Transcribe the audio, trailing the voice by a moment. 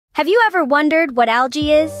Have you ever wondered what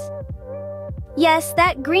algae is? Yes,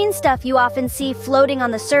 that green stuff you often see floating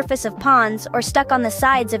on the surface of ponds or stuck on the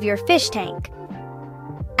sides of your fish tank.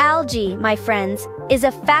 Algae, my friends, is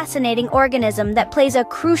a fascinating organism that plays a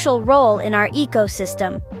crucial role in our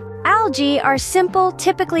ecosystem. Algae are simple,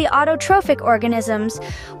 typically autotrophic organisms,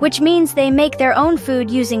 which means they make their own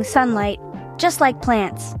food using sunlight, just like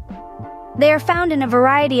plants. They are found in a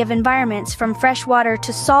variety of environments, from freshwater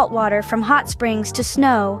to saltwater, from hot springs to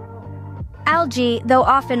snow. Algae, though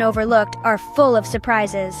often overlooked, are full of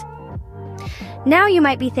surprises. Now you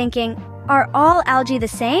might be thinking, are all algae the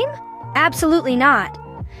same? Absolutely not.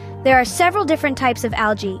 There are several different types of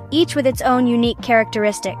algae, each with its own unique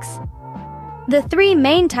characteristics. The three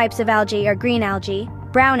main types of algae are green algae,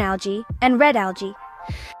 brown algae, and red algae.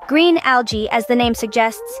 Green algae, as the name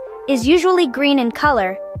suggests, is usually green in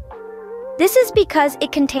color. This is because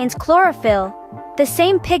it contains chlorophyll, the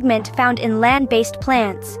same pigment found in land-based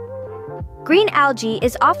plants. Green algae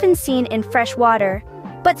is often seen in fresh water,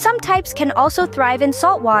 but some types can also thrive in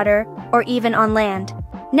salt water or even on land.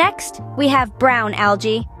 Next, we have brown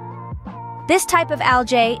algae. This type of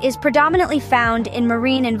algae is predominantly found in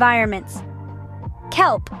marine environments.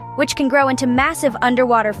 Kelp, which can grow into massive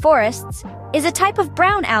underwater forests, is a type of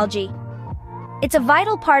brown algae. It's a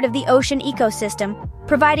vital part of the ocean ecosystem,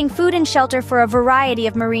 providing food and shelter for a variety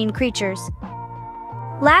of marine creatures.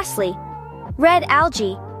 Lastly, red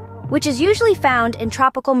algae, which is usually found in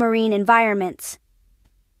tropical marine environments.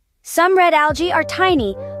 Some red algae are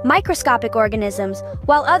tiny, microscopic organisms,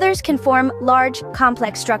 while others can form large,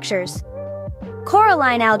 complex structures.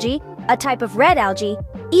 Coralline algae, a type of red algae,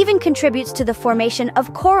 even contributes to the formation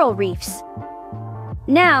of coral reefs.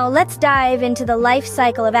 Now, let's dive into the life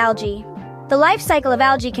cycle of algae. The life cycle of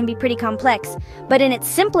algae can be pretty complex, but in its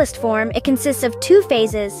simplest form, it consists of two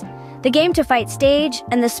phases: the game-to-fight stage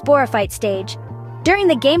and the sporophyte stage. During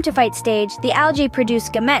the game-to-fight stage, the algae produce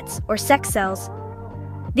gametes, or sex cells.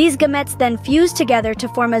 These gametes then fuse together to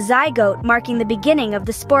form a zygote, marking the beginning of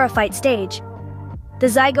the sporophyte stage. The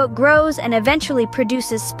zygote grows and eventually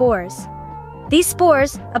produces spores. These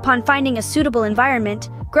spores, upon finding a suitable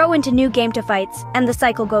environment, grow into new gametophytes, and the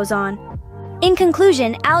cycle goes on. In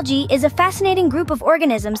conclusion, algae is a fascinating group of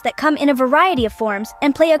organisms that come in a variety of forms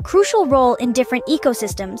and play a crucial role in different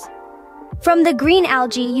ecosystems. From the green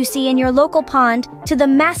algae you see in your local pond to the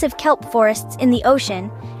massive kelp forests in the ocean,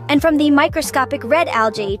 and from the microscopic red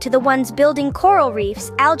algae to the ones building coral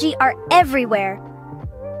reefs, algae are everywhere.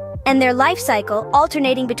 And their life cycle,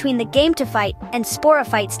 alternating between the game-to-fight and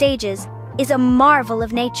sporophyte stages, is a marvel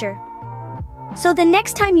of nature. So the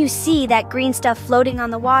next time you see that green stuff floating on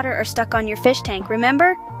the water or stuck on your fish tank,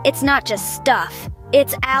 remember, it's not just stuff,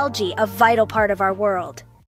 it's algae, a vital part of our world.